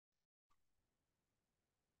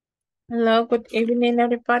Hello, good evening,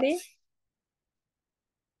 everybody.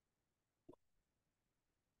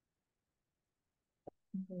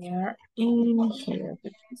 We are in here.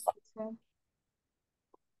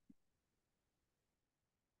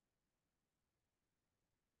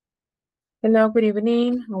 Hello, good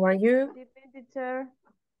evening. How are you? Good evening, teacher.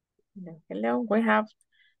 Hello. We have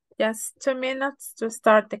just 2 minutes to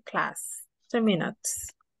start the class. 2 minutes.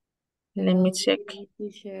 Let me check.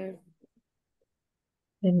 Teacher.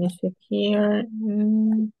 Let me check here.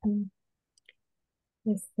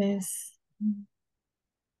 This is.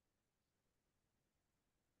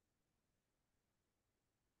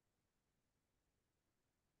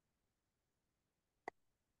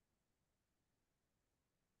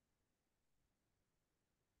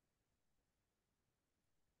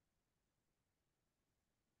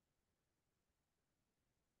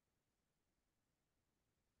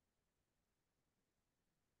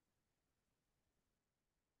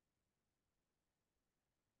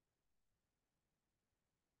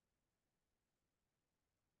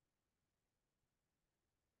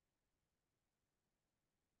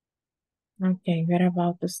 Okay, we're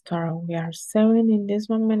about to start. We are 7. In this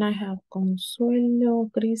moment, I have Consuelo,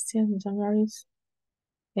 Cristian, Damaris,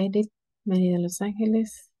 Edith, María de Los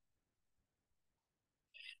Ángeles,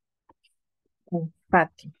 and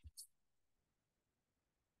Fati.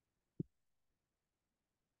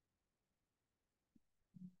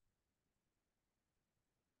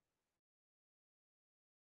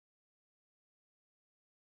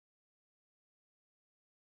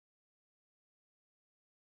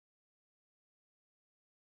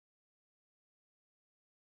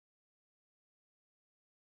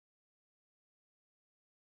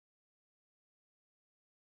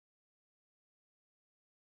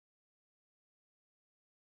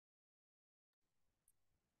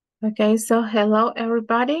 Okay, so hello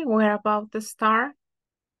everybody. We're about to start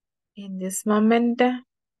in this moment. Okay,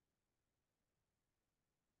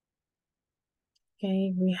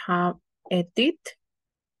 we have Edith,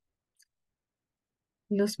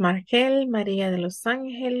 Luz Margel, María de Los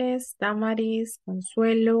Ángeles, Damaris,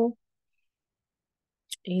 Consuelo,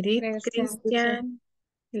 Edith, Cristian,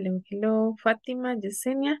 hello, Fátima,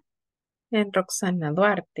 Yesenia, and Roxana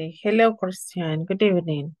Duarte. Hello, Christian. Good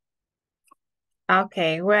evening.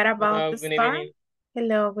 Okay, we're about to Good start. evening.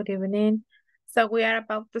 Hello, good evening. So we are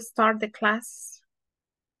about to start the class.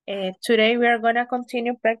 Today we are going to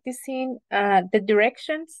continue practicing the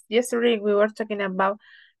directions. Yesterday we were talking about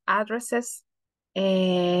addresses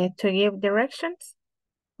to give directions.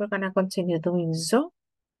 We're going to continue doing so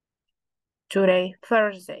today,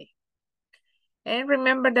 Thursday. And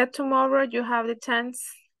remember that tomorrow you have the chance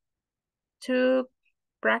to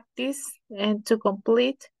practice and to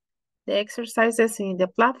complete the exercises in the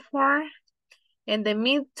platform. And the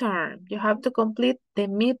midterm, you have to complete the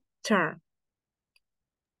midterm,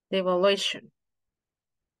 the evaluation.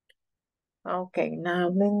 Okay, now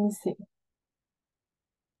let me see.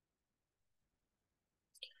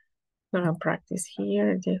 I'm gonna practice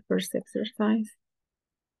here the first exercise.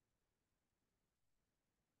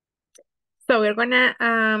 So we're gonna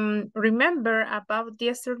remember about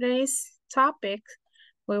yesterday's topic.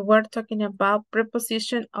 We were talking about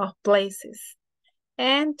preposition of places.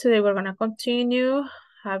 And today we're gonna continue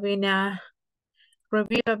having a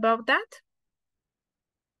review about that.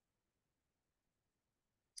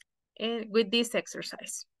 And with this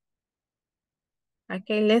exercise.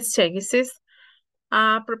 Okay, let's check. It says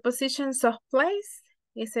prepositions of place.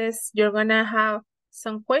 It says you're gonna have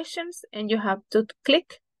some questions and you have to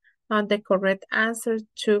click on the correct answer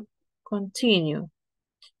to continue.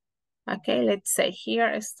 Okay, let's say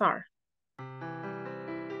here start.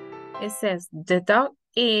 It says the dog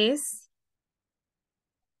is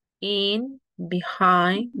in,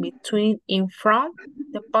 behind, between, in front,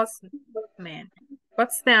 the postman.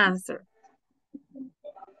 What's the answer?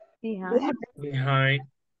 Behind. Behind.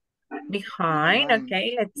 Behind,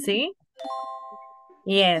 okay, let's see.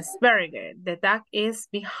 Yes, very good. The dog is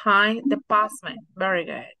behind the postman. Very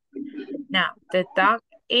good. Now, the dog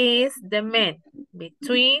is the man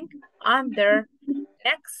between, under,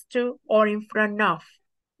 next to, or in front of.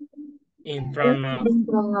 In front of.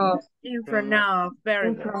 In front of.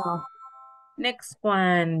 Very good. Next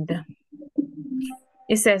one.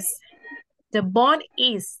 It says, the bond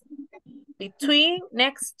is between,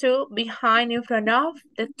 next to, behind, in front of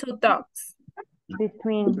the two dogs.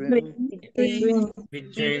 Between.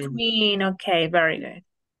 Between. Okay, very good.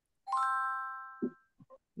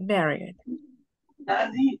 Very good.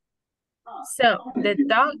 So, the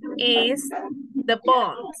dog is the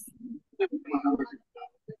bond.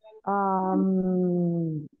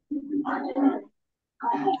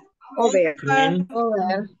 Over. Between.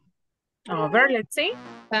 Over, let's see.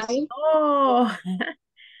 Beside. Oh,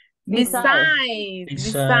 Beside.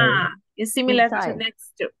 beside. It's similar to Beside.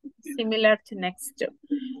 next to. Similar to next to.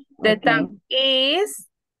 The Okay. dog is.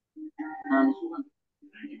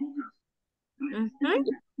 Mhm.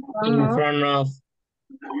 In front of.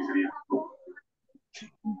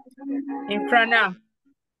 In front of.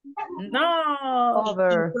 No.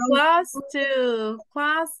 Over. Close to.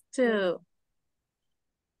 Close to.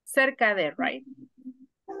 Cerca de, right?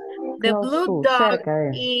 The Close blue to. dog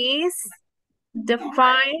Cerca de. is the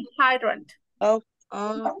fire hydrant. Oh.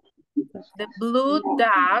 The blue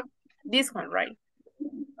dog, this one, right?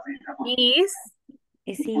 Is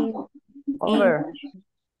he over?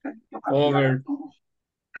 Over.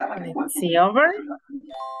 Let's see, over.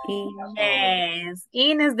 In. Yes,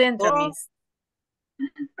 in es dentro, miss.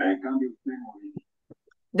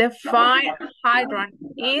 The fire hydrant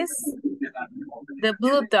is the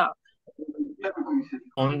blue dog.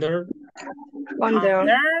 Under. Under,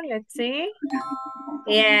 let's see.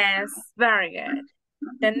 Yes, very good.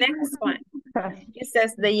 The next one. It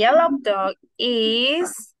says the yellow dog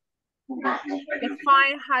is the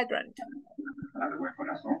fire hydrant.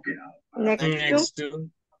 Next to.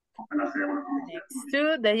 Next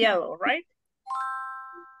to the yellow, right?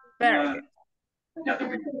 Very good.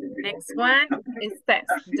 Next one is this.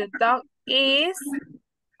 The dog is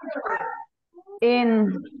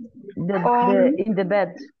In the in the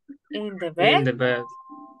bed. in the In bed. the bed.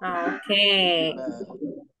 Okay.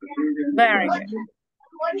 Very good.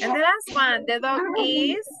 And the last one, the dog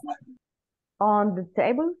is On the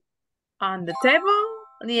table. on the table.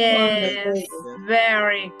 Yes,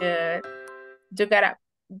 very good. You got a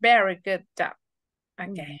very good job.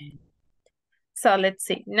 Okay. So let's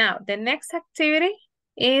see. Now, the next activity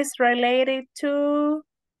is related to,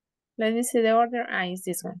 let me see the order. Ah, it's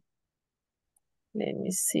this one. Let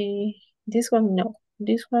me see. This one, no.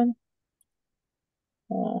 This one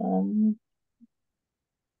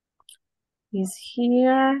is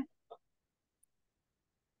here.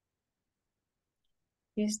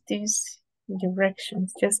 Is this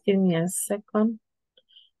directions? Just give me a second.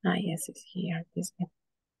 Ah, yes, it's here. This one.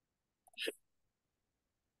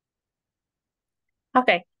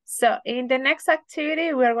 Okay, so in the next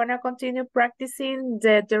activity, we're going to continue practicing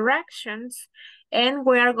the directions, and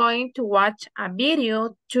we are going to watch a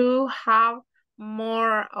video to have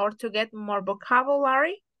more or to get more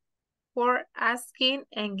vocabulary for asking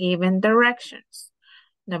and giving directions.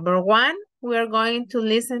 Number one, we're going to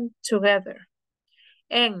listen together.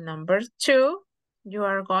 And number two, you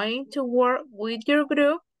are going to work with your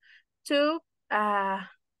group to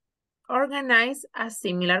organize a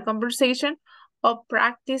similar conversation or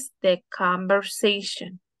practice the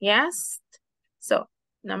conversation. Yes? So,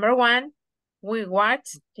 number one, we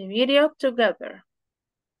watch the video together.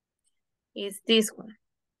 It's this one.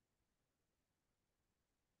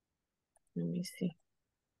 Let me see.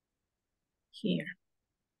 Here.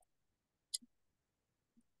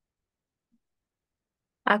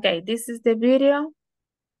 Okay, this is the video.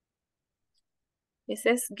 It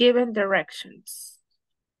says given directions.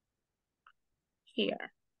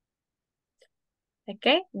 Here.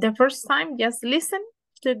 Okay, the first time, just listen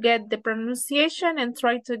to get the pronunciation and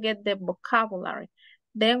try to get the vocabulary.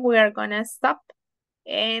 Then we are gonna stop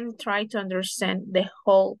and try to understand the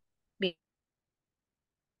whole video.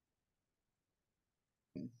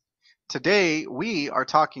 Today, we are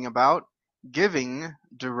talking about giving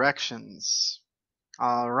directions.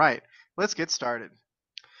 All right, let's get started.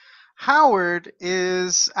 Howard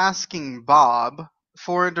is asking Bob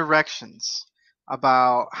for directions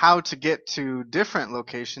about how to get to different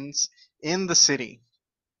locations in the city.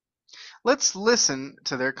 Let's listen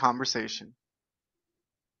to their conversation.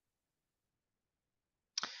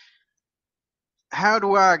 How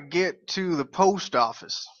do I get to the post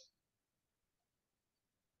office?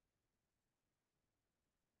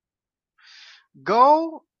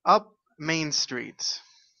 Go up Main Street.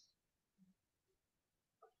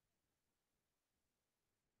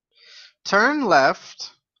 Turn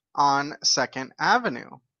left on 2nd Avenue.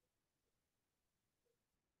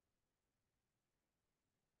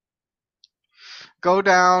 Go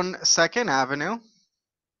down 2nd Avenue.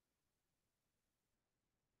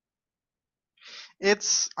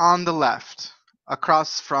 It's on the left,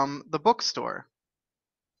 across from the bookstore.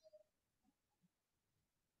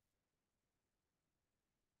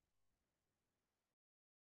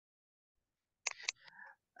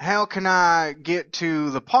 How can I get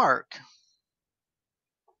to the park?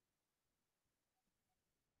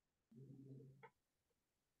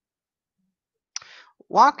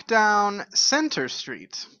 Walk down Center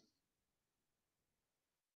Street.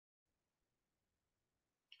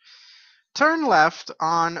 Turn left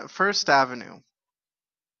on First Avenue.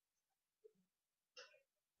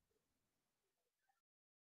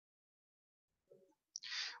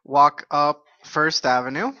 Walk up First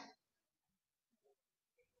Avenue.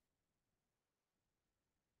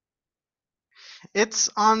 It's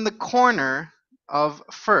on the corner of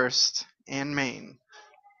First and Main.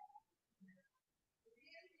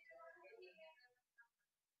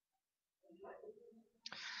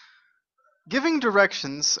 Giving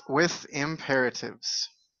directions with imperatives.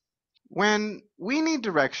 When we need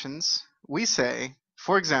directions, we say,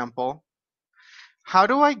 for example, how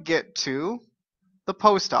do I get to the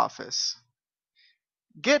post office?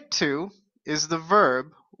 Get to is the verb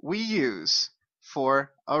we use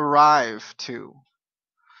for arrive to.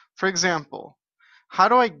 For example, how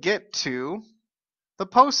do I get to the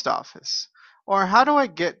post office? Or how do I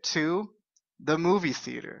get to the movie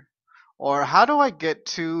theater? Or how do I get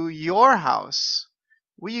to your house?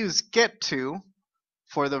 We use get to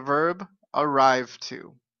for the verb arrive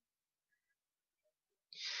to.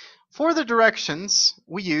 For the directions,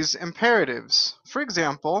 we use imperatives. For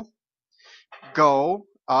example, go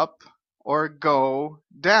up or go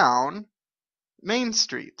down Main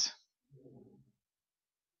Street.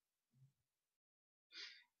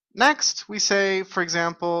 Next, we say, for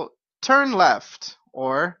example, turn left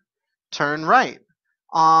or turn right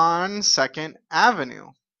on 2nd Avenue.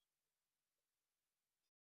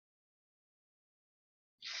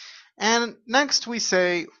 And next we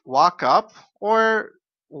say walk up or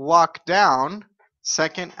walk down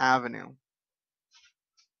 2nd Avenue.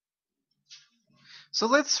 So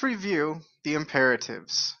let's review the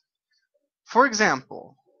imperatives. For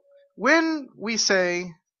example, when we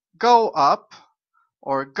say go up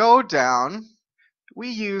or go down, we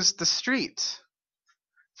use the street.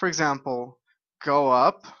 For example, go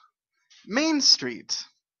up Main Street.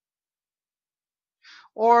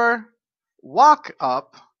 Or walk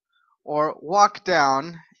up or walk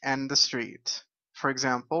down and the street. For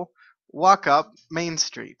example, walk up Main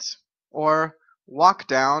Street or walk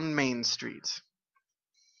down Main Street.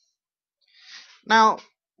 Now,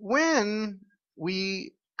 when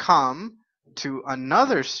we come to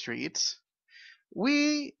another street,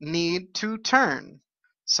 we need to turn.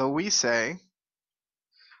 So we say,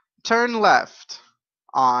 turn left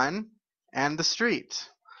on and the street.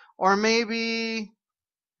 Or maybe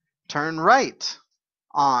turn right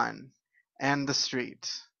on and the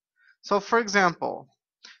street. So for example,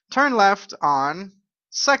 turn left on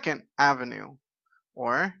 2nd Avenue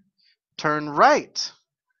or turn right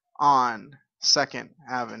on 2nd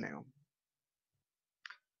Avenue.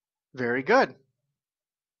 Very good.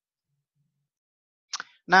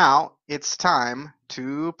 Now it's time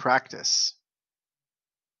to practice.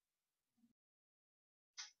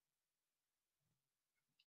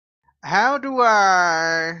 How do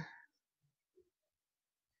I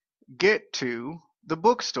get to the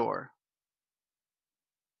bookstore?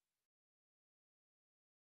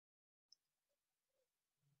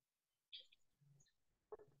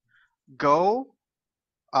 Go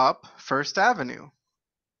up First Avenue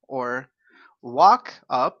or walk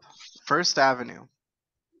up First Avenue.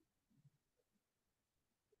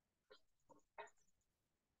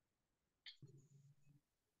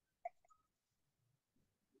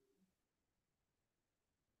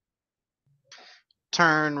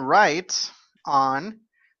 Turn right on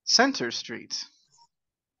Center Street.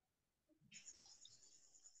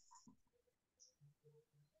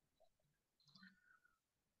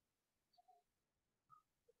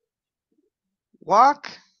 Walk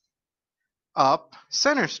up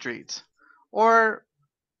Center Street or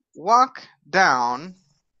walk down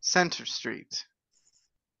Center Street.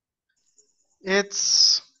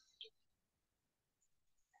 It's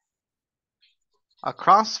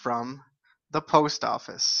across from the post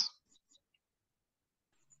office.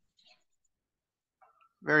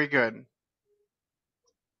 Very good.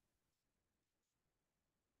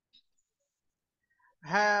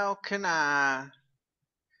 How can I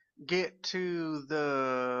get to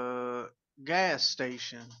the gas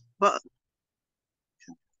station? But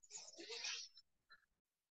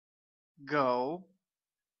Go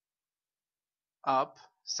up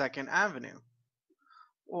 2nd Avenue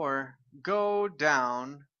or go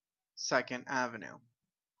down 2nd Avenue.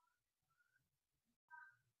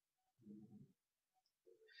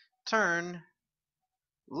 Turn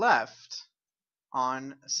left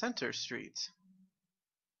on Center Street.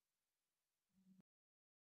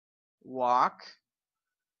 Walk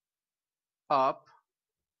up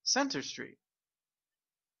Center Street.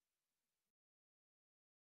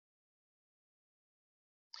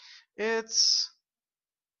 It's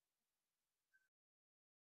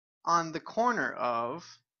on the corner of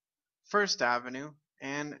First Avenue,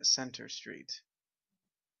 and Center Street.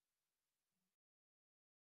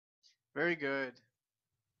 Very good.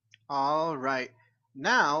 All right.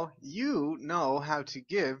 Now you know how to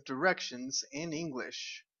give directions in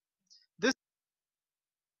English. This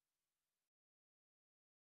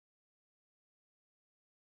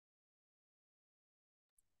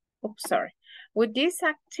Oops, sorry. With this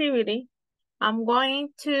activity, I'm going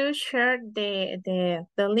to share the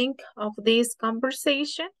link of this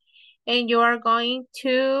conversation, and you are going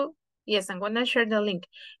to, yes, I'm going to share the link,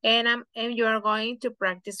 and you are going to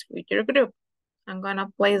practice with your group. I'm going to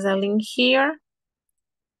place the link here.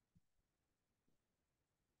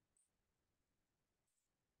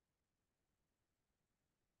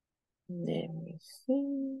 Let me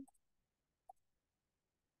see.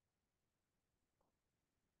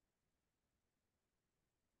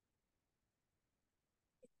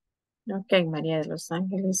 Okay, María de Los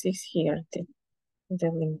Ángeles is here. The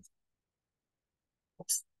link.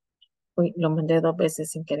 Oops. Uy, lo mandé 2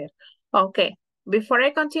 veces sin querer. Okay, before I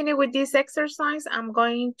continue with this exercise, I'm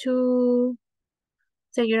going to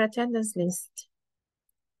say your attendance list.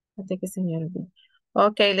 Fíjate que se me olvidó.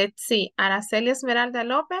 Okay, let's see. Araceli Esmeralda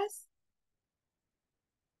López.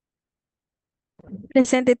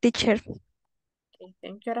 Presente, teacher. Okay,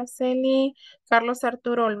 thank you, Araceli. Carlos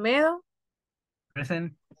Arturo Olmedo.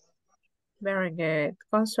 Present. Very good.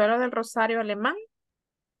 Consuelo del Rosario Alemán.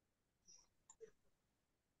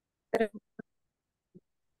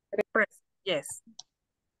 Yes.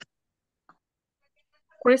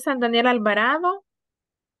 Cristian Daniel Alvarado.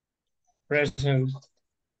 Present.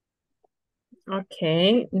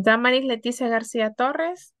 Okay. Damaris Leticia García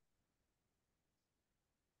Torres.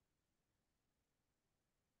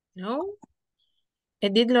 No.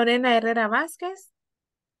 Edith Lorena Herrera Vázquez.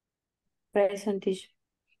 Present, teacher.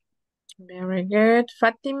 Very good.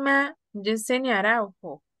 Fátima Yesenia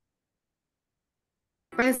Araujo.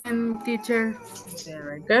 Present, teacher.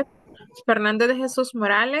 Very good. Fernando de Jesús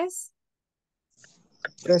Morales.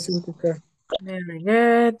 Present, teacher. Very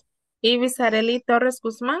good. Ibis Areli Torres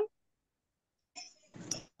Guzmán.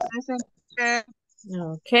 Present, teacher.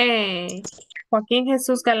 Okay. Joaquín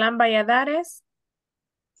Jesús Galán Valladares.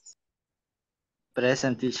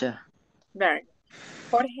 Present, teacher. Very good.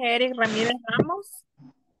 Jorge Eric Ramírez Ramos.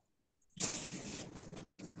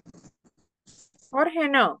 Jorge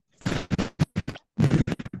no.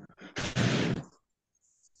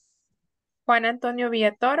 Juan Antonio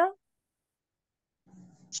Villatoro.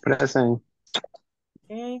 Present.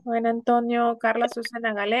 Okay. Juan Antonio Carla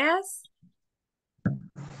Susana Galeas.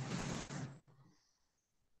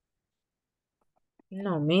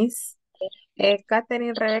 No, miss.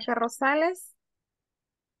 Catherine Rebeca Rosales.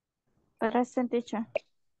 Present, teacher.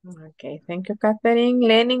 Okay, thank you, Catherine.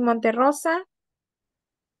 Lenin Monterrosa.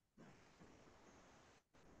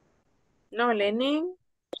 No, Lenin.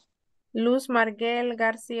 Luz Marguel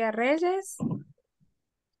García Reyes.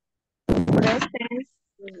 Present.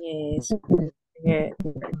 Yes. Good.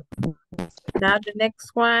 Now the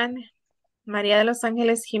next one. María de los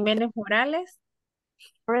Ángeles Jiménez Morales.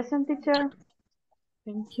 Present, teacher.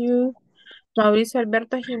 Thank you. Mauricio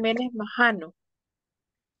Alberto Jiménez Majano.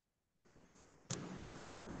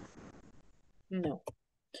 No.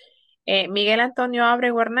 Miguel Antonio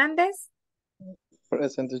Abrego Hernández.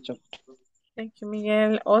 Present, teacher. Thank you,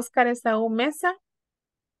 Miguel. Oscar Esaú Mesa.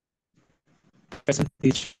 Present,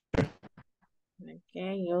 teacher.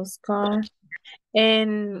 Okay, Oscar.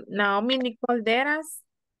 And Naomi Nicole Deras.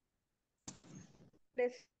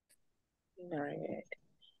 Very good.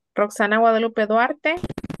 Roxana Guadalupe Duarte.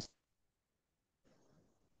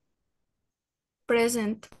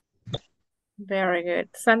 Present. Very good.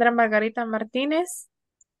 Sandra Margarita Martínez.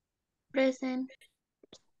 Present.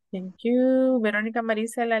 Thank you. Verónica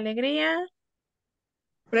Marisa La Alegría.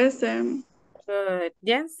 Present. Good.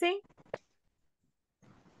 Yancy.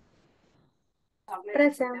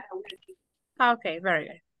 Present. Okay, very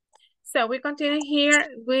good. So we continue here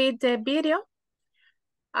with the video.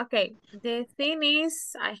 Okay, the thing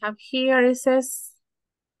is, I have here, it says,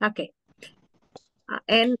 okay.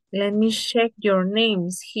 And let me check your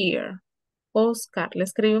names here. Oscar, le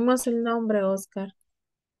escribimos el nombre, Oscar.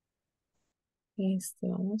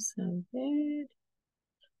 Vamos a ver.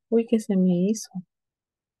 Uy, ¿qué se me hizo?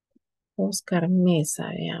 Oscar Mesa,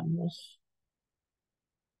 veamos.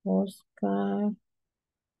 Oscar.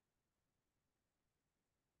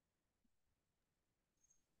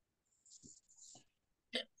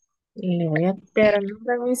 Le voy a copiar el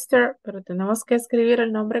nombre, mister, pero tenemos que escribir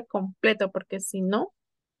el nombre completo, porque si no,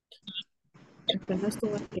 el que no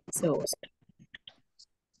estuvo aquí ese Oscar.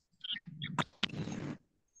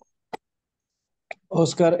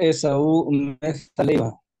 Oscar Esaú Mesa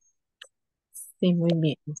Leiva. Sí, muy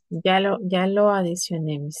bien. Ya lo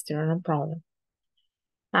adicioné, Mr. No problem.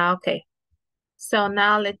 Okay. So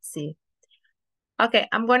now let's see. Okay,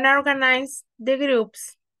 I'm going to organize the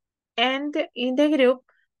groups. And in the group,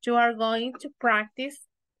 you are going to practice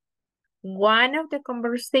one of the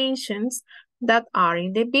conversations that are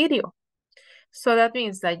in the video. So that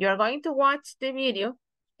means that you are going to watch the video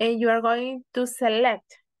and you are going to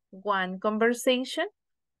select one conversation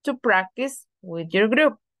to practice with your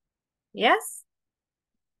group. Yes?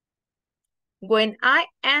 When I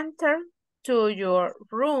enter to your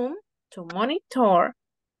room to monitor,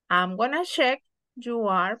 I'm gonna check you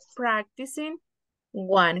are practicing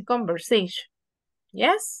one conversation.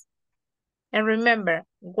 Yes? And remember,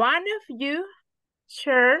 one of you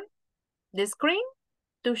share the screen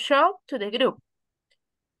to show to the group.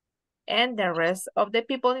 And the rest of the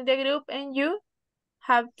people in the group and you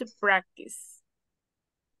have to practice.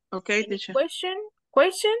 Okay, Any teacher.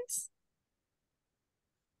 questions?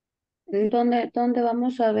 ¿Dónde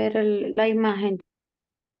vamos a ver la imagen?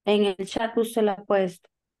 En el chat usted la ha puesto.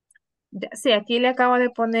 Sí, aquí le acabo de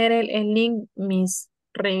poner el link, Miss.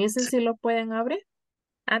 Revisen si lo pueden abrir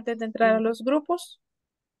antes de entrar a los grupos.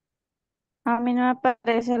 A mí no me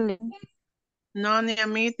aparece el link. No, ni a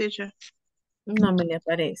mí, teacher. No me le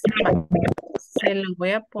aparece. Vale. Se lo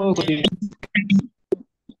voy a poner.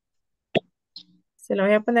 Se lo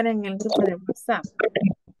voy a poner en el grupo de WhatsApp.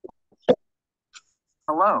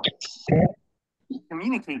 Hello.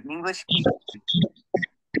 Communicate in English.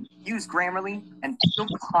 Use Grammarly and feel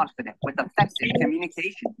confident with effective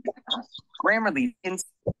communication. Grammarly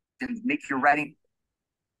makes your writing.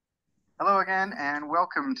 Hello again, and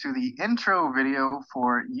welcome to the intro video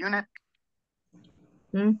for Unit.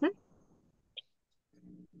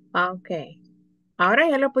 Ok. Ahora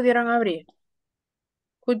ya lo pudieron abrir.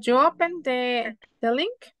 Could you open the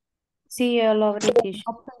link? Sí, yo lo abrí, teacher.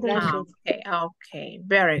 Gracias. Okay,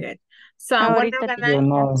 very good. So I'm going to Ahorita, organize. Yo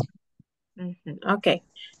no. Okay.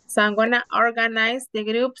 So I'm gonna organize the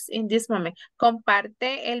groups in this moment.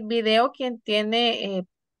 Comparte el video quien tiene,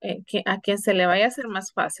 a quien se le vaya a hacer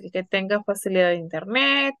más fácil, que tenga facilidad de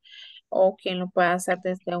internet o quien lo pueda hacer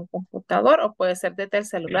desde un computador o puede ser desde el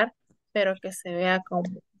celular, pero que se vea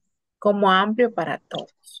como amplio para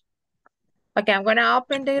todos. Okay, I'm gonna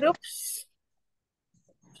open the groups.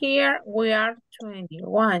 Here we are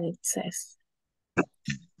 21, it says.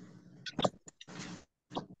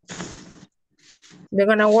 They're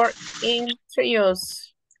gonna work in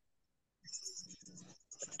trios.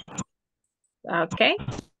 Okay.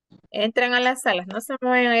 Entren a las salas, no se me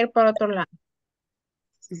vayan a ir por otro lado.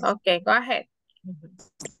 Okay, go ahead.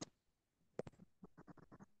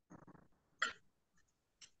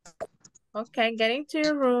 Okay, get into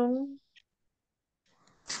your room.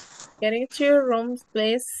 Get into your rooms,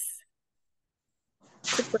 please,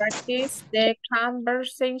 to practice the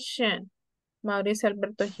conversation. Mauricio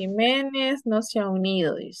Alberto Jiménez no se ha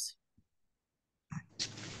unido, dice.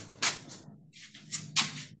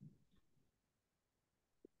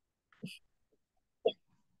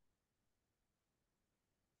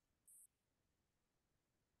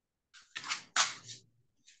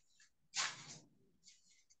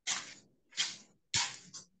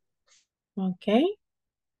 Okay.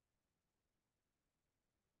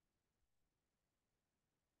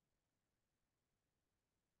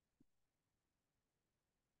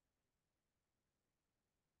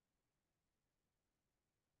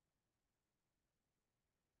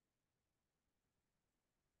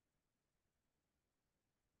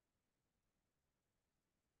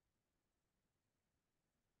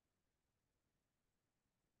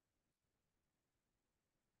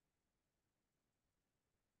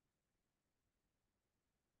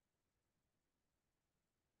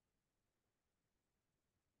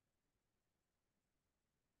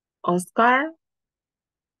 Oscar.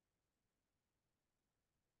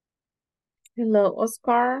 Hello,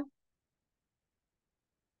 Oscar.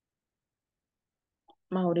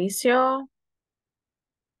 Mauricio.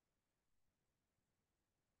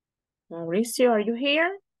 Mauricio, are you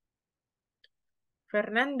here?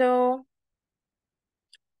 Fernando.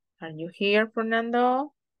 Are you here,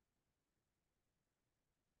 Fernando?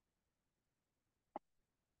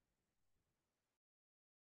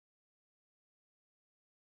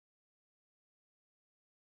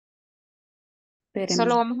 Espérenme,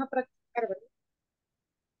 Solo vamos a practicar, ¿verdad?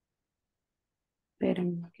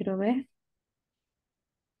 espérenme, quiero ver.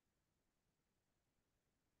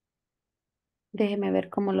 Déjeme ver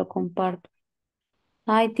cómo lo comparto.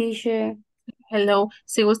 Hi, teacher. Hello.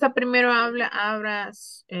 Si gusta, primero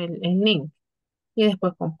abras el link y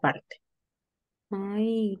después comparte.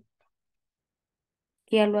 Ay,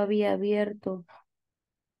 ya lo había abierto.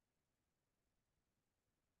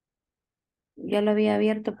 ya lo había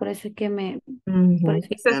abierto, por eso es que por Ujú. eso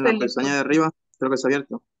Ese es En la el pestaña de arriba, creo que está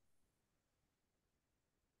abierto.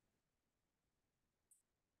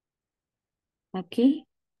 aquí,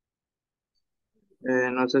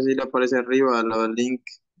 No sé si le aparece arriba el link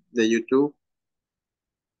de YouTube.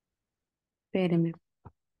 espéreme,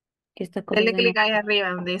 que esta cosa Dale ya no. clic ahí arriba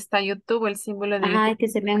donde está YouTube, el símbolo de Ajá, YouTube. es que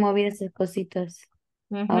se me han movido esas cositas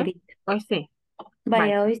Ujú. ahorita. Hoy sí. Bye.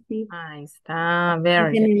 Vaya, hoy sí. Ahí está, Es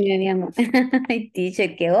very que good. me habíamos. Ay,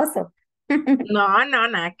 teacher, qué oso. No, no,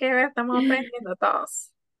 nada que ver, estamos aprendiendo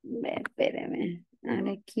todos. Espéreme.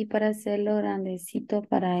 Ahora aquí para hacerlo grandecito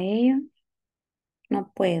para ello.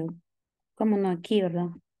 No puedo. ¿Cómo no aquí, verdad?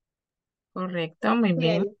 Correcto, muy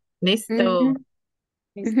bien. Bien, Listo. Ujú,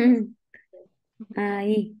 listo. ujú.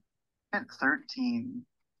 Ahí. 13.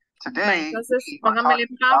 Va, Today, entonces we are póngamele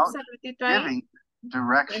talking about pausa un ratito ahí. giving Este,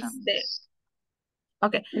 directions.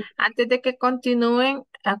 ok, antes de que continúen,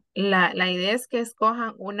 la idea es que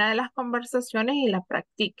escojan una de las conversaciones y la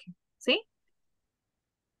practiquen, ¿sí?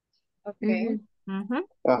 Ok. Ujú. Ujú.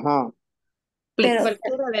 Ajá. Pero Please.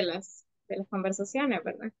 Cualquiera de las conversaciones,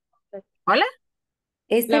 ¿verdad? Hola,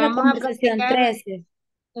 esta La es la vamos a conversación practicar 13.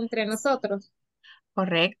 entre nosotros.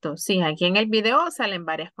 correcto. Sí, aquí en el video salen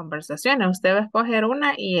varias conversaciones. Usted va a escoger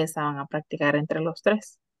una y esa van a practicar entre los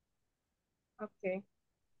tres. Ok,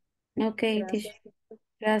 Ok, gracias. teacher.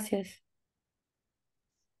 Gracias.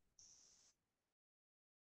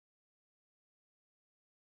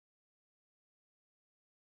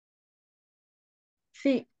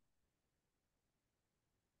 Sí,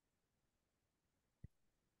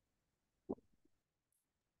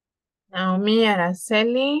 Naomi,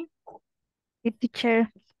 Araceli, Hey,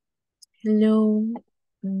 teacher. hello.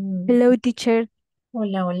 Mm, Hello, teacher.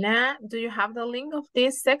 Hola, hola. Do you have the link of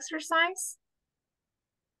this exercise?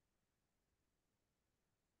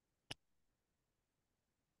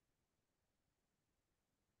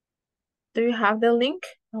 Do you have the link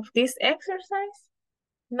of this exercise?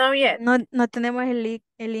 No yet. No, no tenemos el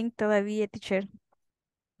link todavía, teacher.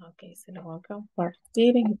 Okay, se lo voy a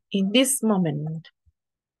compartir in this moment.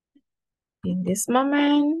 In this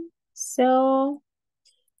moment. So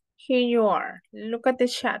here you are. Look at the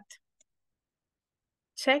chat.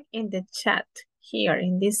 Check in the chat here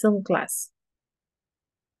in this Zoom class.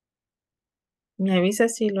 Me avisa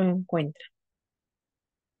si lo encuentra.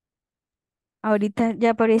 Ahorita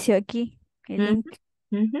ya apareció aquí el Mhm, link.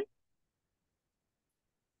 mhm.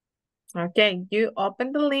 Okay, you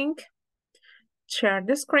open the link, share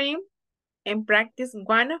the screen, and practice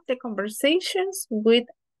one of the conversations with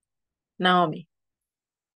Naomi.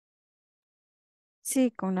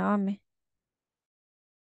 Sí, con Naomi.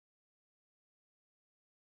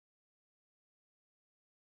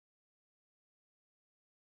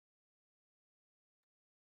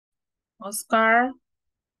 Oscar.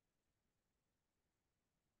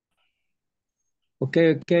 Ok,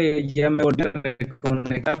 ok, ya me volví a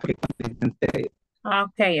reconectar porque cuando intenté,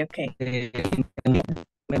 Okay, okay. eh,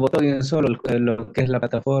 me botó de un solo lo que es la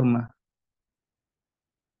plataforma.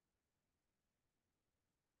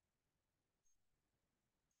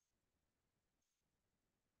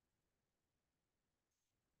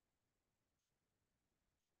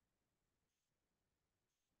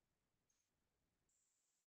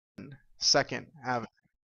 Second Avenue.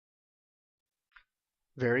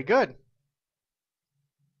 Very good.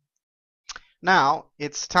 Now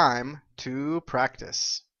it's time to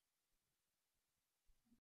practice.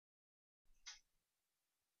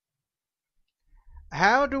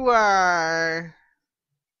 How do I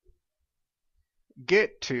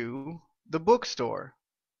get to the bookstore?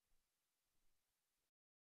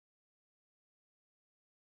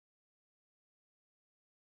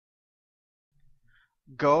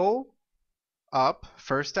 Go up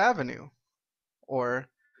First Avenue or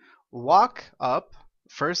walk up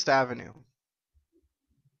First Avenue.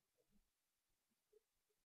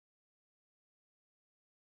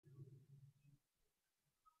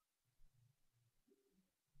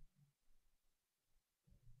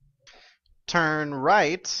 Turn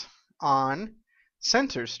right on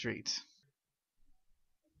Center Street.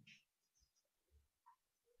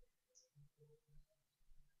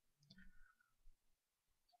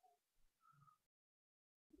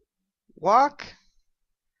 Walk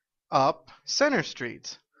up Center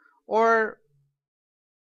Street or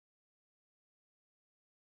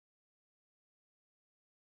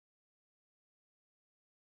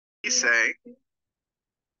we say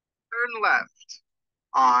turn left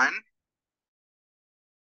on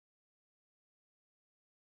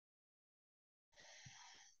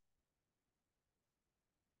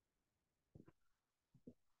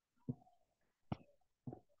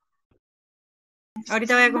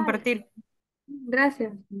Ahorita voy a compartir.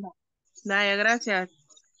 Gracias. Daya, gracias.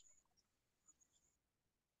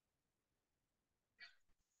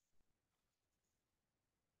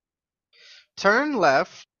 Turn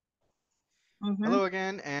left. Ujú. Hello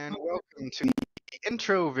again, and welcome to the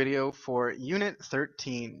intro video for Unit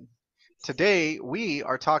 13. Today, we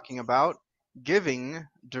are talking about giving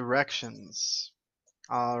directions.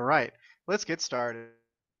 All right, let's get started.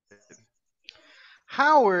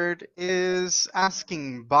 Howard is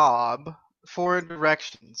asking Bob for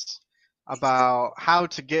directions about how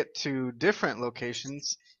to get to different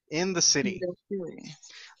locations in the city.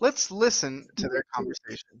 Let's listen to their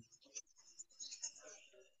conversation.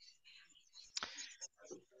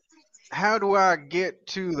 How do I get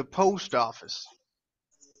to the post office?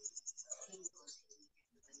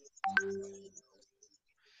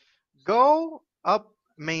 Go up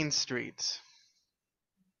Main Street.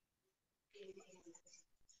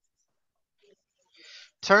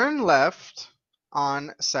 Turn left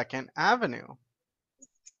on 2nd Avenue.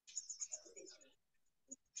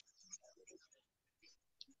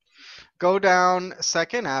 Go down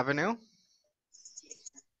 2nd Avenue.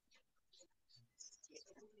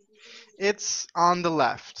 It's on the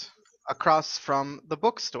left, across from the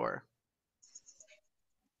bookstore.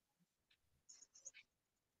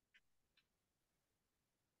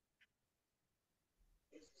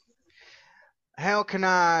 How can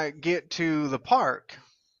I get to the park?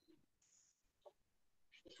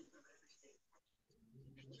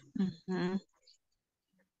 Ujú.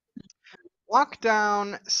 Walk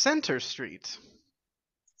down Center Street.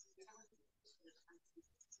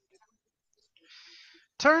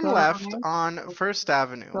 Turn left on 1st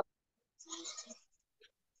Avenue.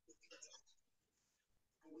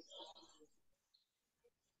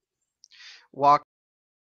 Walk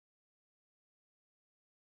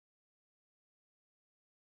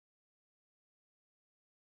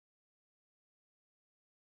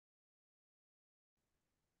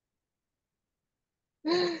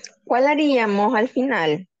 ¿Cuál haríamos al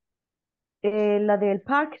final? La del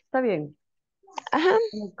park está bien. Ajá.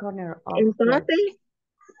 En el corner of Entonces,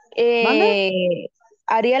 ¿Mande?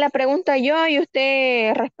 haría la pregunta yo y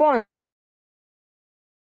usted responde.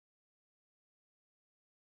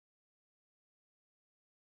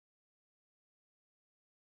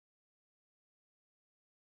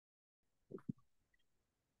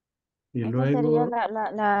 Y Esa sería luego,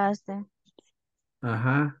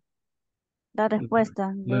 ajá, la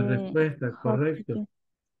respuesta la de respuesta, how to correcto. get.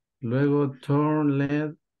 Luego turn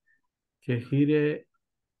left, que gire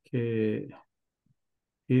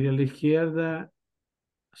a la izquierda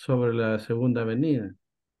sobre la segunda avenida.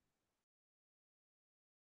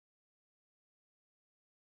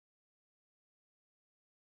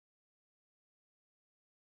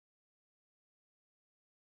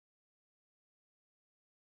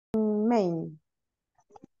 Main.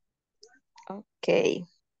 Ok.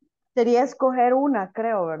 Sería escoger una,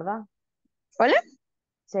 creo, ¿verdad? ¿Hola?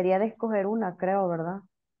 Sería de escoger una, creo, ¿verdad?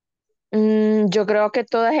 Yo creo que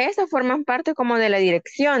todas esas forman parte como de la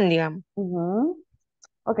dirección, digamos. Ujú.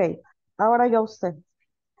 Ok, ahora yo a usted.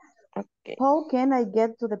 Okay. How can I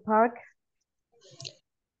get to the park?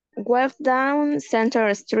 Walk down Center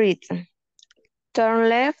Street. Turn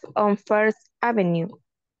left on First Avenue.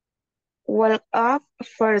 Walk up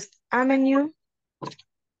First Avenue.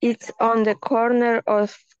 It's on the corner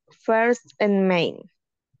of First and Main.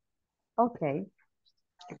 Ok.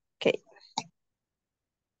 Okay.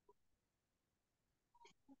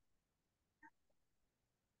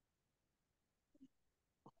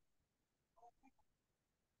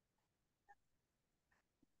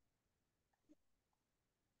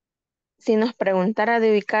 Si nos preguntara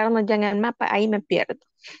de ubicarnos ya en el mapa, ahí me pierdo.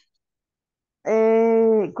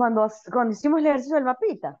 Cuando hicimos el ejercicio del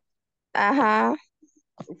mapita, Ajá.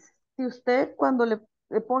 si usted cuando le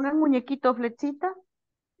ponga el muñequito flechita,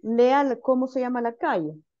 lea cómo se llama la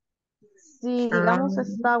calle. Si, digamos,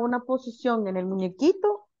 está una posición en el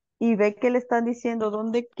muñequito y ve que le están diciendo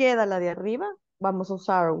dónde queda la de arriba, vamos a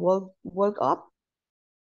usar walk up.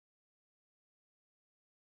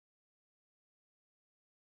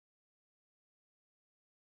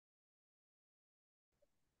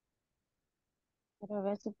 Pero a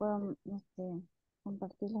ver si puedo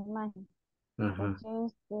compartir la imagen. Ajá.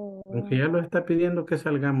 Porque Aunque ya lo está pidiendo que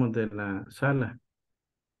salgamos de la sala.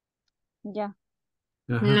 ya.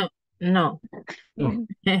 Ajá. No, no, No.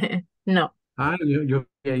 no. Ah, yo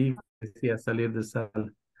vi ahí decía salir de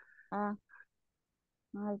sala. Ah,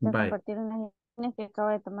 ahorita Bye. compartir unas imágenes que acabo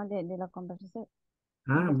de tomar de la conversación.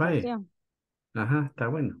 Ah, bye. Ajá, está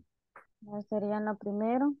bueno. A ver, serían lo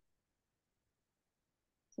primero.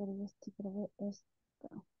 Sería este, creo que esto.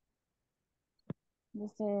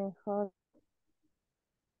 Dice,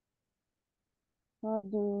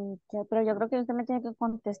 Pero yo creo que usted me tiene que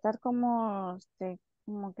contestar como,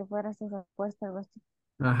 como que fuera su respuesta, algo así.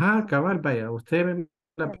 Ajá, cabal, vaya. Usted me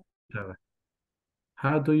la pregunta.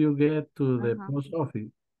 How do you get to the Ajá. post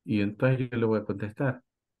office? Y entonces yo le voy a contestar.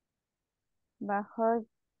 But how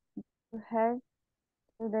to head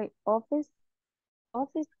to the office?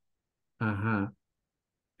 Ajá.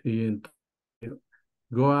 Y entonces,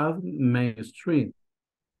 go out Main Street.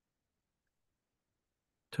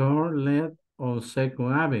 Turn left on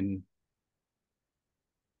Second Avenue.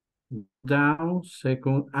 Down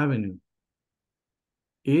Second Avenue.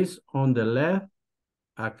 Is on the left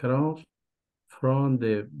across from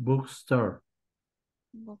the bookstore.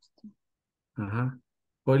 Boston. Ajá.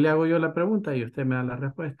 Hoy le hago yo la pregunta y usted me da la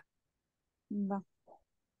respuesta. Va.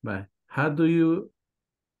 Bye. How do you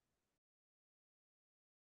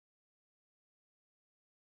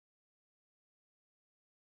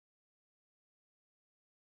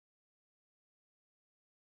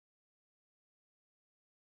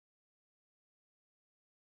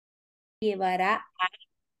Llevará.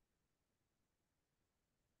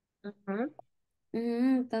 Ujú,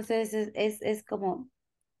 Entonces es como,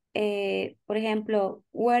 por ejemplo,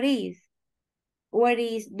 ¿dónde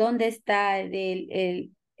está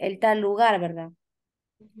el tal lugar, verdad?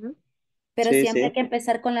 ujú. Pero Sí, siempre hay sí. que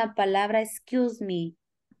empezar con la palabra excuse me.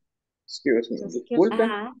 Excuse me. Excuse me. Disculpe.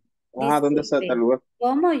 Ajá, Ah, ¿dónde está tal disculpe. lugar?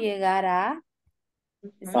 ¿Cómo llegar a?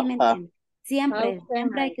 Ujú. Sí, ¿me Ajá. entiende? How Siempre, can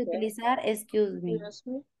siempre hay I que get? utilizar excuse me.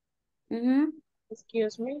 Excuse me. Ujú,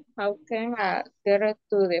 Excuse me. How can I get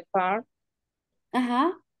to the park?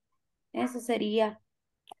 ajá, eso sería.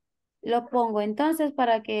 Lo pongo entonces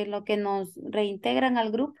para que lo que nos reintegran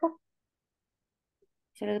al grupo,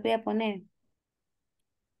 se los voy a poner.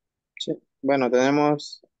 Sí. Bueno,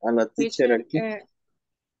 tenemos a la teacher Teacher, aquí. Ahí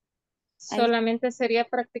está. solamente sería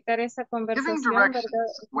practicar esa Giving conversación, ¿verdad?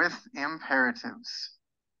 directions with imperatives.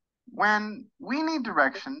 When we need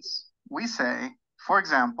directions, we say, for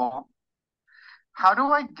example, how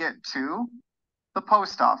do I get to the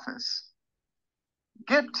post office?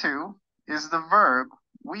 Get to is the verb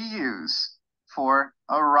we use for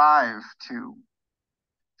arrive to.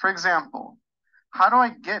 For example, how do I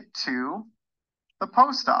get to the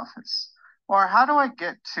post office? Or how do I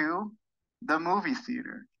get to the movie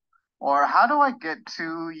theater? Or how do I get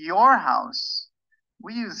to your house?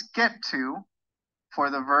 We use get to for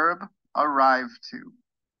the verb arrive to.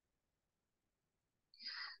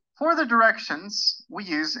 For the directions, we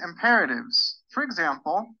use imperatives. For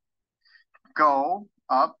example, go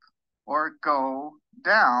up or go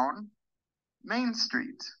down Main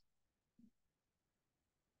Street.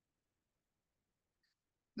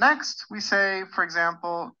 Next, we say, for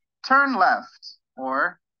example, turn left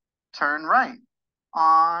or turn right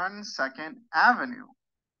on 2nd Avenue.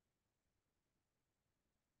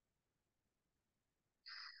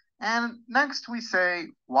 And next we say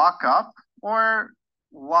walk up or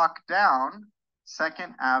walk down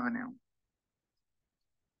 2nd Avenue.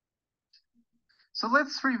 So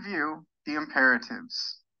let's review the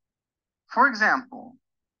imperatives. For example,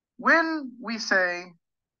 when we say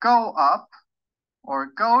go up or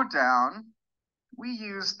go down, we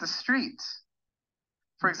use the street.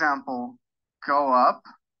 For example, go up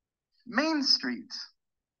Main Street.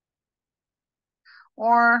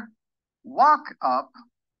 Or walk up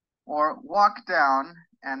or walk down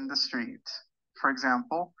and the street. For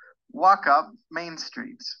example, walk up Main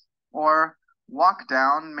Street or walk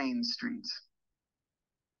down Main Street.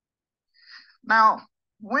 Now,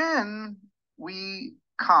 when we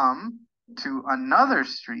come to another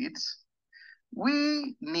street,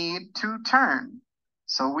 we need to turn.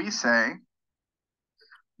 So we say,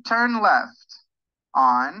 turn left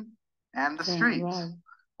on and the Turn street. right.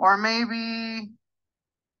 Or maybe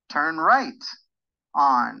turn right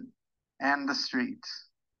on and the street.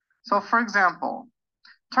 So for example,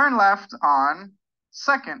 turn left on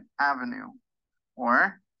 2nd Avenue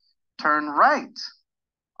or turn right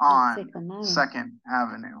on Second Avenue. 2nd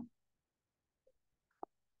Avenue.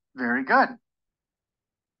 Very good.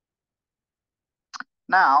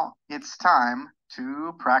 Now it's time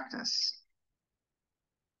to practice.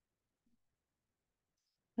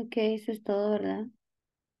 Ok, eso es todo, ¿verdad?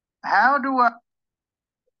 How do I...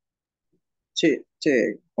 Sí,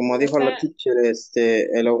 sí. Como dijo la Esa- teacher,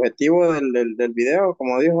 el objetivo del video,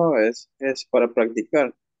 como dijo, es para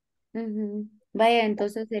practicar. Ujú. Vaya,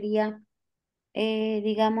 entonces sería,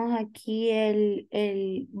 digamos aquí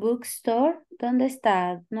el bookstore. ¿Dónde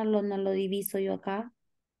está? No lo diviso yo acá.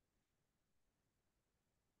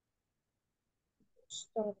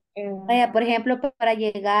 eh, Vaya, por ejemplo, para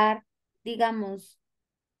llegar, digamos,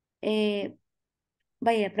 eh,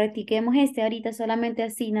 Vaya, practiquemos este ahorita solamente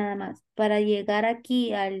así nada más. Para llegar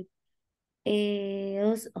aquí al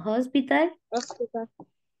hospital, Hospital.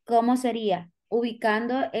 ¿cómo sería?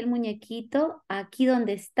 Ubicando el muñequito aquí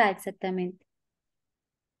donde está exactamente.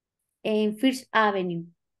 En First Avenue.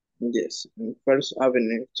 Yes, First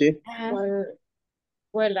Avenue, sí. Ajá.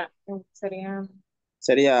 Vuela. Sería.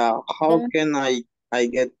 Sería, how Don- can I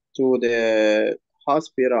get to the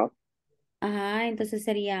hospital? Ajá, entonces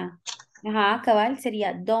sería, ajá, cabal,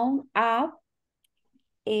 sería down, up,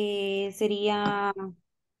 sería,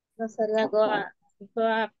 No sería go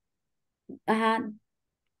up. ajá,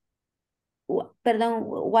 perdón,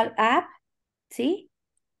 walk up, ¿sí?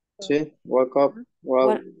 Sí, walk up,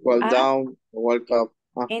 Walk walk up, down, walk up.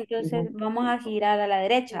 Ah, entonces ujú. vamos a girar a la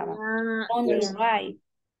derecha, ¿va? On the Yes. right,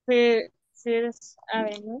 First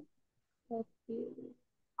Avenue. Aquí.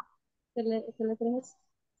 ¿Se le traes?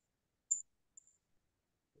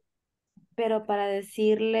 pero para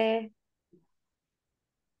decirle,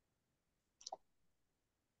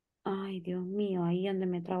 ay, Dios mío, ahí donde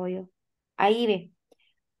me trabo yo. Ahí ve,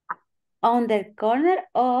 on the corner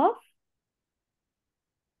of,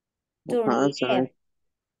 Ajá, left, sorry.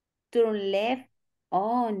 turn left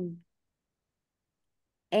on,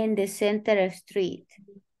 in the center street.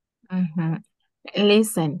 Ujú.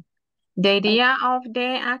 Listen, the idea of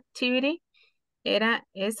the activity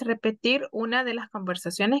es repetir una de las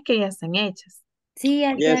conversaciones que ya están hechas. Sí,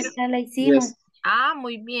 Yes, ya la hicimos. yes. Ah,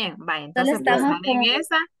 muy bien. Va, Solo entonces Yes. estamos basada en como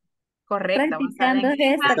esa, correcto, basada practicando en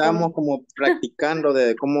esa, esta, como, Estábamos como practicando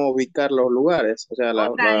de cómo ubicar los lugares, o sea,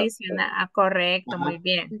 otra adicional. Ah, correcto, muy ajá.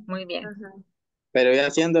 bien, muy bien. Ajá. Pero ya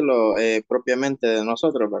haciéndolo propiamente de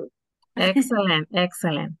nosotros, ¿verdad? Excelente,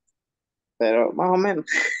 excelente. Pero más o menos.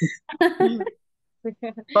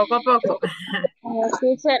 Poco a poco.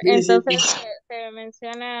 Teacher, Sí, sí, entonces sí. se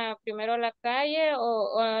menciona primero la calle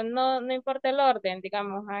o no importa el orden,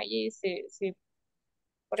 digamos, allí si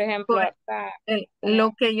por ejemplo Pues, acá.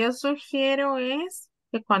 lo que yo sugiero es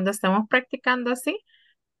que cuando estemos practicando así,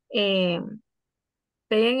 eh,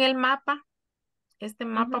 peguen el mapa, este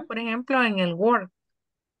mapa, Ujú, por ejemplo, en el Word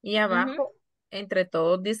y ujú, abajo, entre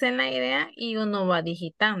todos dicen la idea y uno va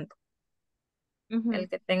digitando. ujú, El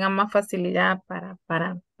que tenga más facilidad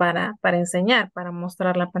para enseñar, para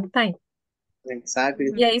mostrar la pantalla.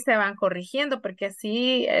 Exactly. Y ahí se van corrigiendo, porque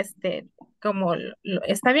así, como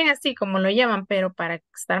está bien así como lo llevan, pero para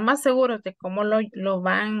estar más seguros de cómo lo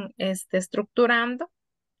van estructurando,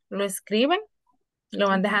 lo escriben, lo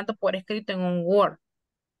van ujú. dejando por escrito en un Word.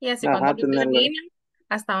 Y así cuando Ajá, lo tenerlo. terminen,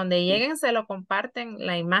 hasta donde lleguen, se lo comparten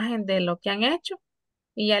la imagen de lo que han hecho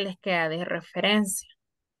y ya les queda de referencia.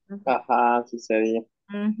 Ajá, sí sería.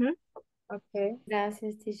 Ujú. Okay.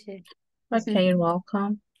 gracias, teacher. Okay, you're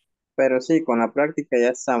welcome. Pero sí, con la práctica ya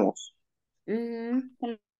estamos.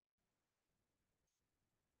 Ujú.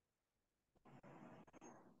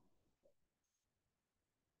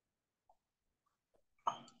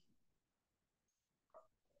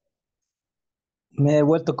 Me he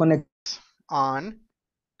vuelto a conectar. On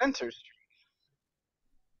Center Street.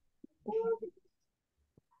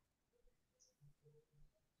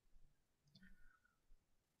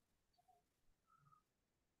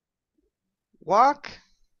 Walk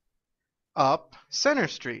up Center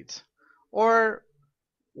Street or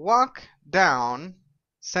walk down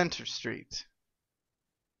Center Street.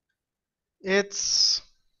 It's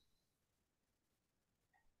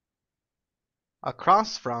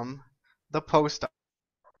across from the post office.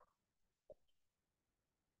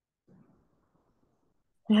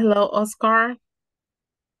 Hello, Oscar.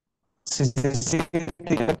 Sí, sí, sí,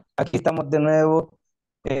 sí, aquí estamos de nuevo.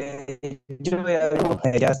 Yo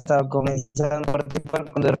ya estaba comenzando a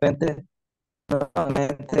participar cuando de repente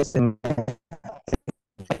nuevamente se me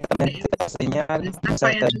mete la señal, Le está o sea,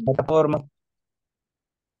 esta fallando. plataforma.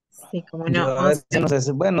 Sí, como no, Yo a veces Oscar. no sé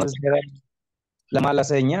si, bueno, si será la mala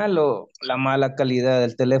señal o la mala calidad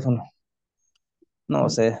del teléfono. No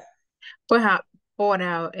sé. Pues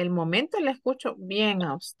el momento le escucho bien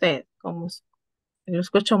a usted, lo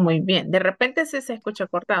escucho muy bien. De repente sí se escucha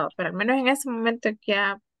cortado, pero al menos en ese momento que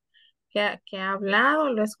ha hablado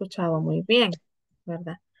lo he escuchado muy bien,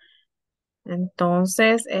 ¿verdad?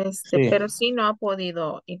 Entonces, Sí, pero sí no ha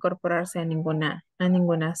podido incorporarse a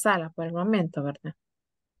ninguna sala por el momento, ¿verdad?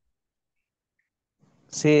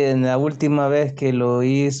 sí, en la última vez que lo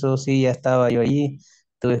hizo, sí, ya estaba yo allí.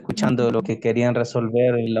 Estuve escuchando lo Ujú, que querían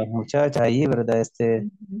resolver las muchachas ahí, ¿verdad?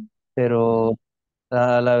 ujú. Pero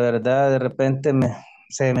la verdad de repente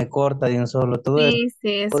se me corta de un solo. Todo eso Sí, sí,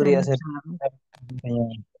 eso he podría ser. notado.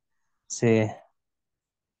 Sí,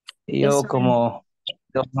 y Eso yo es. como,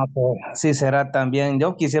 yo no sé, sí será también,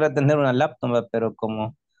 yo quisiera tener una laptop, ¿va? Pero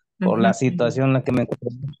como por la Ujú. situación en la que me encuentro.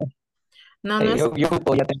 No, no es Yo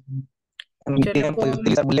ocupo ya tengo en mi yo le tiempo de puedo.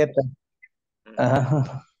 utilizar muletas.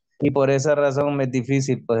 Ajá. Y por esa razón me es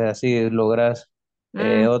difícil, pues así, lograr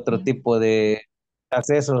otro Ujú. tipo de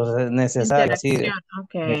accesos necesarios, así.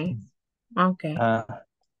 Interacción, ok, Ah,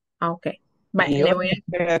 ok. Vale, y yo le voy a.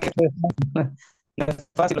 creo que no es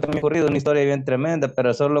fácil lo que me ha ocurrido, una historia bien tremenda,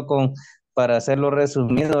 pero solo para hacerlo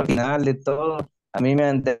resumido al final de todo, a mí me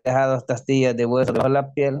han dejado hasta astillas de hueso debajo de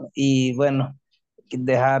la piel y bueno,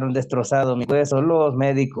 dejaron destrozado mi hueso los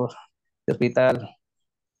médicos de hospital.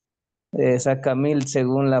 Saca 1000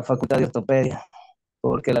 según la facultad de ortopedia,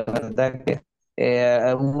 porque la verdad que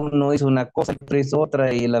uno hizo una cosa y otro hizo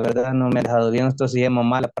otra y la verdad no me ha dejado bien, esto se llama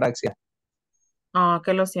mala praxia.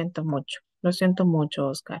 Que lo siento mucho,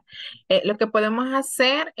 Oscar. Lo que podemos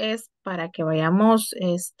hacer es para que vayamos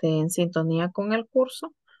en sintonía con el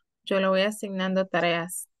curso, yo le voy asignando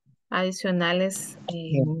tareas adicionales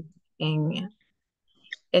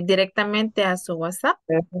directamente a su WhatsApp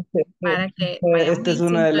para que vayamos Esta es en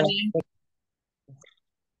una de las, sintonía.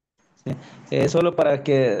 solo para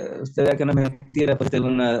que usted vea que no es mentira, pues tengo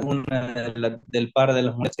una del par de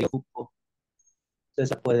las mujeres que ocupo. Usted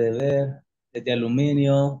se puede ver, es de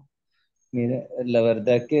aluminio. Mire, la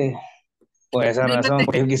verdad que por esa No, razón,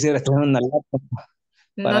 pues yo quisiera tener una laptop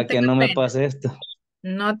no para que tenga no me pena, pase esto.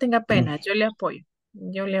 no tenga pena, yo le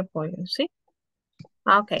apoyo, ¿sí?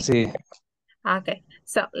 Okay. Sí, Okay,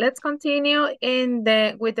 so let's continue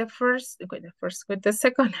with the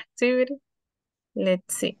second activity.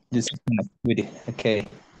 Let's see. this is an activity. Okay.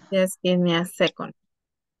 Just give me a second.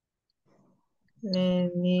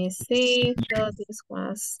 Let me see. So this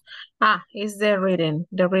was is the reading.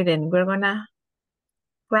 The reading. We're gonna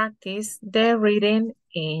practice the reading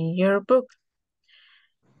in your book.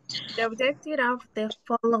 The objective of the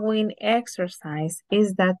following exercise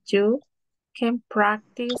is that you can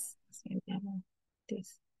practice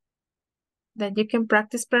this. That you can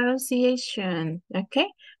practice pronunciation, okay?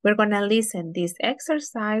 We're gonna listen this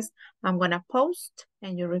exercise. I'm gonna post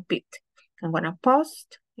and you repeat. I'm gonna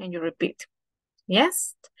post and you repeat.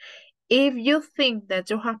 Yes? If you think that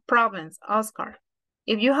you have problems, Oscar,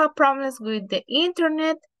 if you have problems with the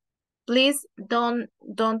internet, please don't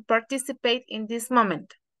participate in this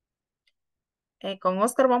moment. Con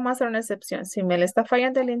Oscar vamos a hacer una excepción. Si me le está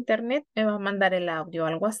fallando el internet, me va a mandar el audio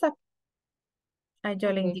al WhatsApp.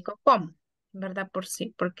 Yo le indico cómo, ¿verdad?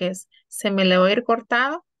 Porque se me le va a ir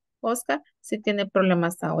cortado, Oscar, si tiene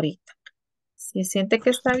problemas ahorita. Si siente que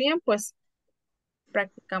está bien, pues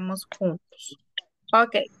practicamos juntos.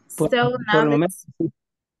 Okay, Por, so por now el momento,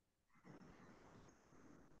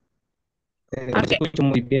 let's, lo escucho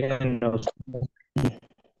muy bien. ¿No?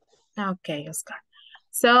 okay, Oscar.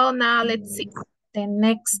 So now let's see. The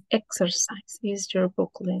next exercise is your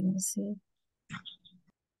book. Let me see.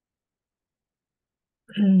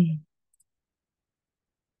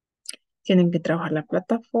 Tienen que trabajar la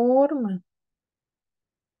plataforma.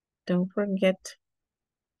 Don't forget.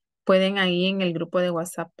 Pueden ahí en el grupo de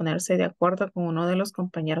WhatsApp ponerse de acuerdo con uno de los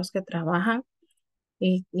compañeros que trabajan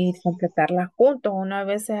y completarla juntos. Una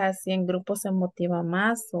vez es así en grupo se motiva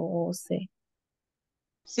más o se...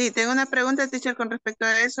 Sí, tengo una pregunta, teacher, con respecto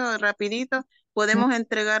a eso, rapidito. ¿Podemos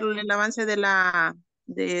entregarle el avance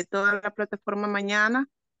de toda la plataforma mañana?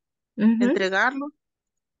 ¿Entregarlo?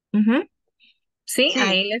 Sí, Sí.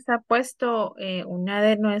 ahí les ha puesto una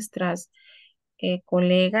de nuestras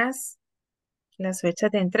colegas las fechas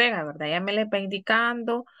de entrega, ¿verdad? Ya me les va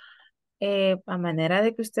indicando a manera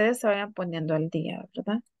de que ustedes se vayan poniendo al día,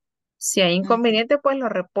 ¿verdad? Si hay inconveniente, pues lo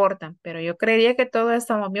reportan, pero yo creería que todos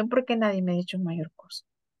estamos bien porque nadie me ha dicho mayor cosa.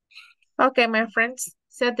 Okay, my friends,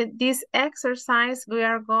 so this exercise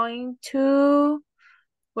we're going to,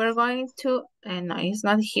 no, it's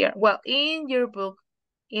not here. Well, in your book,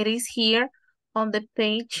 it is here on the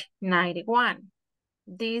page 91.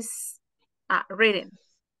 This reading,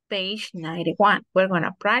 page 91. We're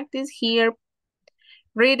gonna practice here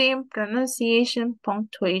reading, pronunciation,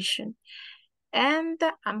 punctuation. And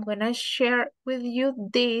I'm gonna share with you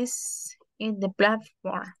this in the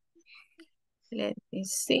platform. Let me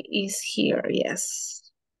see, it's here, yes.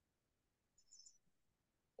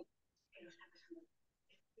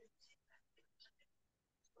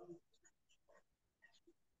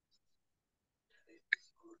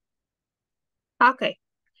 Okay,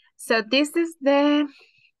 so this is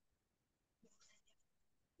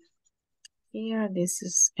here, this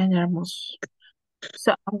is enormous.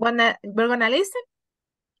 So we're gonna listen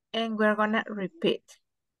and we're gonna repeat.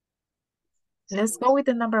 Let's go with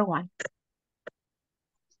the number 1.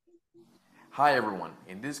 Hi everyone,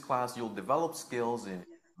 in this class you'll develop skills in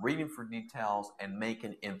reading for details and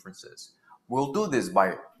making inferences. We'll do this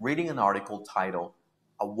by reading an article titled,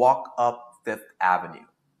 A Walk Up Fifth Avenue.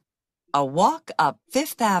 A walk up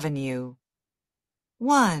Fifth Avenue.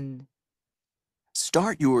 1.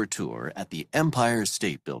 Start your tour at the Empire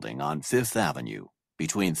State Building on Fifth Avenue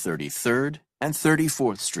between 33rd and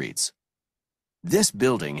 34th Streets. This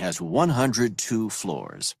building has 102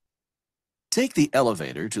 floors. Take the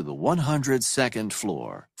elevator to the 102nd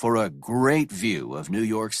floor for a great view of New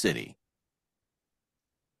York City.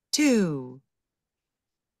 2.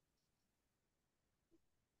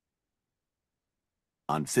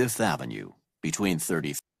 On Fifth Avenue between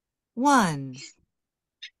 30. 1.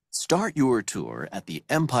 Start your tour at the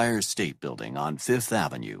Empire State Building on Fifth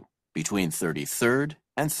Avenue between 33rd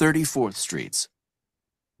and 34th Streets.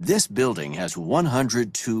 This building has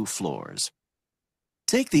 102 floors.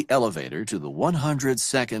 Take the elevator to the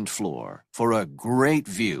 102nd floor for a great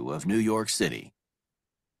view of New York City.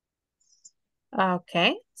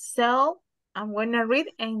 Okay, so I'm going to read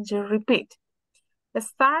and you repeat.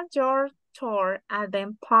 Start your tour at the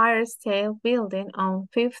Empire State Building on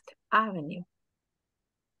Fifth Avenue.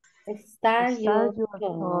 Start your Your tour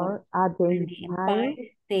tour at the at the Empire Empire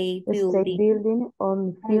State State Building Building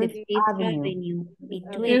on on the Fifth Fifth Avenue. Avenue Fifth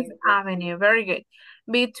between Avenue, very good.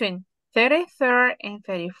 Between 33rd and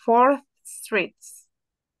 34th Streets.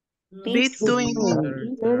 Between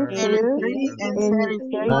 33rd 33 and and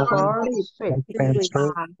 34th 34th Street.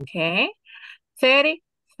 Street. Okay.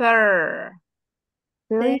 33rd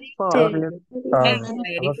 34th and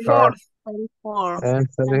 34th 34. And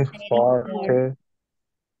 34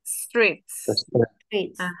 Streets.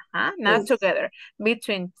 streets. Now together.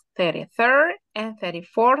 Between 33rd and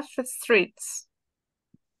 34th Streets.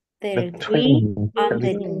 33 and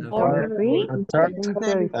 34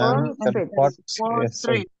 33 streets. and 34th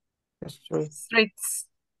Street. Streets.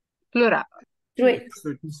 Plural.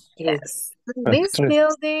 Streets. Yes. This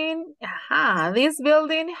building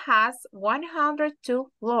has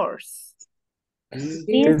 102 floors. This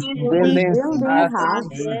building building has has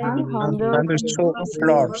 102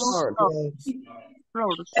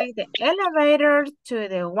 floors. Take the elevator to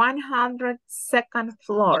the 102nd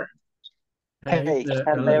floor. Take the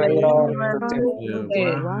elevator elevator to the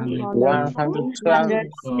 102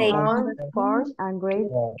 floors and great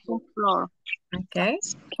floor. Okay.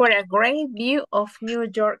 For a great view of New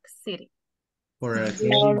York City. for a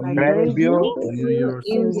great view of New York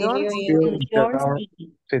City. New York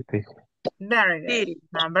City. Very good.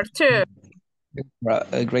 Number 2.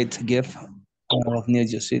 A great gift of New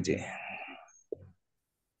York City.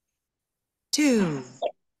 2.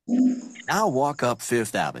 Now walk up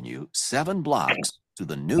Fifth Avenue 7 blocks to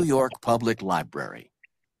the New York Public Library.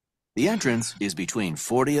 The entrance is between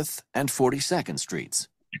 40th and 42nd Streets.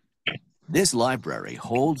 This library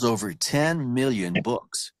holds over 10 million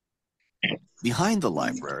books. Behind the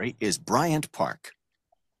library is Bryant Park.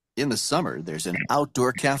 In the summer, there's an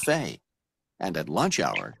outdoor cafe. And at lunch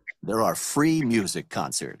hour, there are free music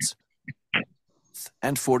concerts.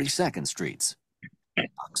 And 42nd Streets.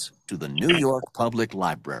 Blocks to the New York Public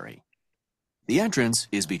Library. The entrance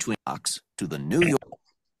is between blocks to the New York.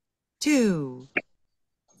 2.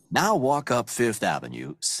 Now walk up Fifth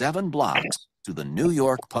Avenue 7 blocks to the New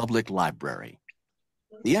York Public Library.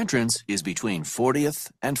 The entrance is between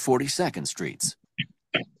 40th and 42nd Streets.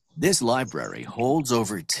 This library holds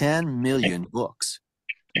over 10 million books.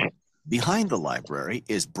 Behind the library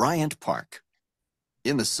is Bryant Park.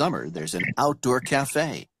 In the summer, there's an outdoor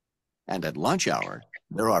cafe. And at lunch hour,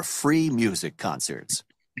 there are free music concerts.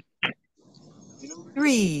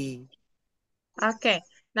 3. Okay.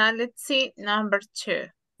 Now let's see number 2.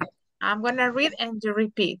 I'm going to read and you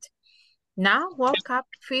repeat. Now walk up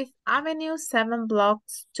Fifth Avenue 7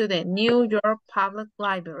 blocks to the New York Public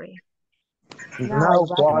Library. Now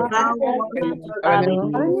walk up Fifth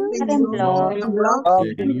Avenue 7 blocks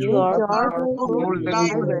to to New York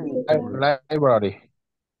Library.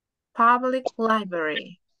 Public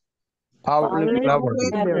Library. Public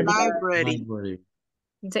Library. Library.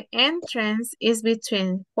 The entrance is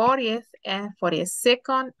between 40th and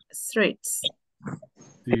 42nd Streets.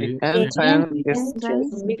 The entrance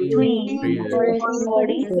is between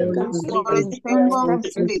 40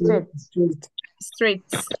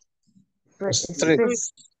 Streets.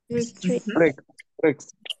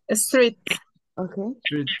 Street. Okay.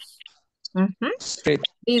 Street.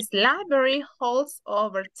 This library holds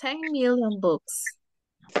over 10 million books.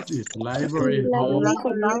 This library holds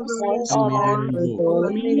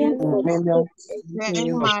millions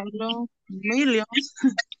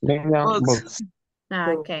books.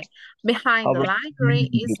 Okay. Behind the library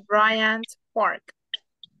is Bryant Park.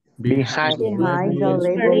 Behind the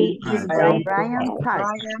library is Bryant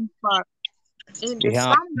Bryant Park. In the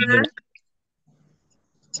summer,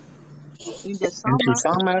 In the In the summer.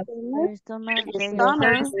 summer, There's summer, In the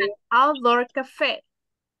there is summer. There's an outdoor cafe.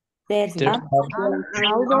 There's there's Outdoor Summer cafe. there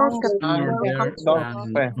outdoor and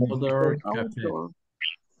cafe. other cafe. Outdoor.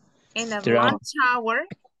 In a There are lunch hour.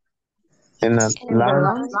 in a In the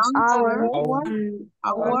lunch lunch hour. Hour. In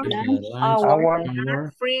Hour. the lunch hour, There are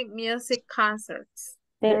hour, free music concerts.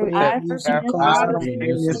 There There are is there music are free free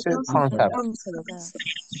music music concert. concerts.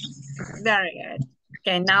 Very good.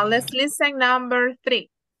 Okay, now let's listen number 3.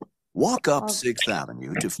 Walk up of 6th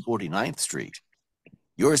Avenue to 49th Street.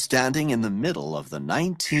 You're standing in the middle of the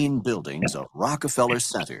 19 buildings of Rockefeller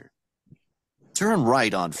Center. Turn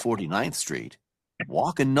right on 49th Street,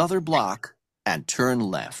 walk another block, and turn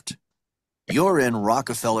left. You're in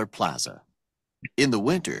Rockefeller Plaza. In the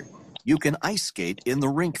winter, you can ice skate in the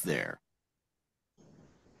rink there.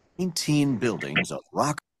 19 buildings of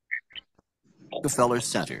Rockefeller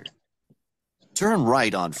Center. Turn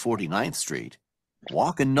right on 49th Street,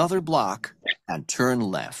 walk another block, and turn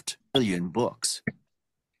left. Million books.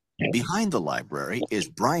 Behind the library is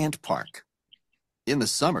Bryant Park. In the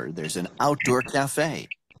summer, there's an outdoor cafe.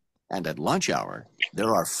 And at lunch hour,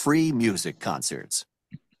 there are free music concerts.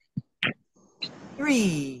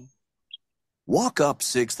 3, Walk up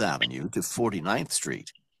 6th Avenue to 49th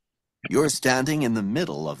Street. You're standing in the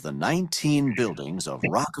middle of the 19 buildings of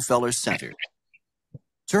Rockefeller Center.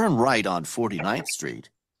 Turn right on 49th Street,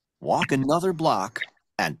 walk another block,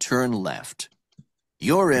 and turn left.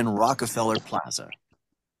 You're in Rockefeller Plaza.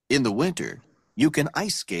 In the winter, you can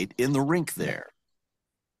ice skate in the rink there.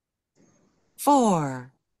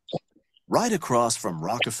 4, Right across from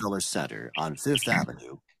Rockefeller Center on 5th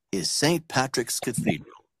Avenue is St. Patrick's Cathedral.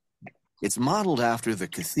 It's modeled after the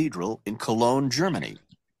cathedral in Cologne, Germany.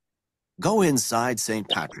 Go inside St.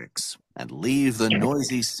 Patrick's and leave the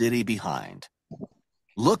noisy city behind.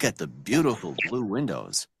 Look at the beautiful blue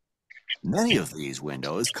windows. Many of these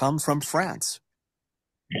windows come from France.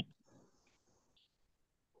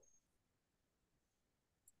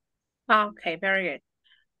 Okay, very good.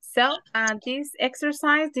 So this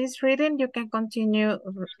exercise, this reading, you can continue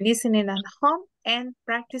listening at home and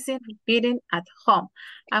practicing repeating at home.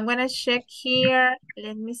 I'm going to check here.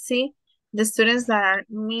 Let me see the students that are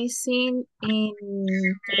missing in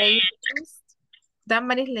today's test.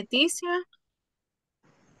 Damaris Leticia.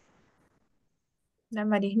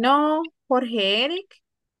 Damaris no. Jorge Eric.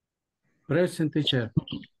 Present, teacher.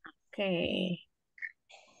 Okay.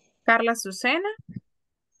 Carla Susana.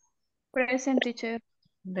 present teacher.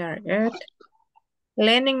 Very good.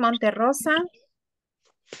 Lenin Monterrosa.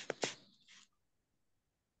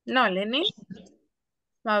 No, Lenin.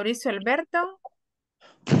 Mauricio Alberto.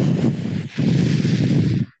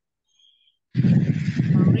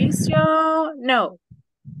 Mauricio, no.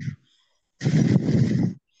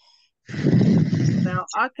 No,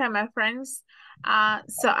 okay, my friends.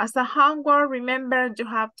 So as a homework, remember you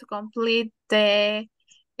have to complete the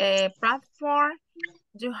platform.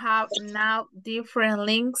 You have now different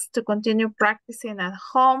links to continue practicing at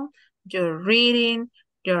home. You're reading,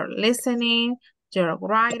 you're listening, you're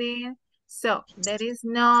writing. So there is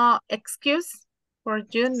no excuse for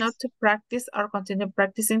you not to practice or continue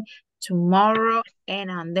practicing tomorrow and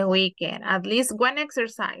on the weekend. At least one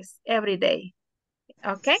exercise every day.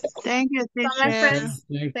 Okay? Thank you, So my teacher. friends,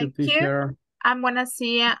 Thank you, thank you. teacher. I'm gonna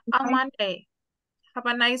see you on Monday. Have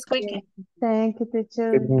a nice weekend. Thank you,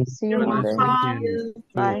 teacher. See you Have a nice Monday. weekend.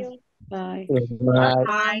 Bye. Bye.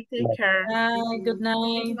 Bye. Take care. Bye. Good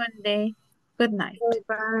night. Monday. Good night.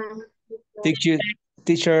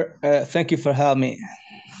 Teacher, thank you for helping me.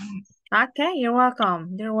 Okay, you're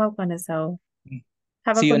welcome. You're welcome. So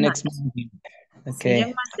have a See you good next night. Monday. See Okay.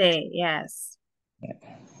 you Monday. Yes.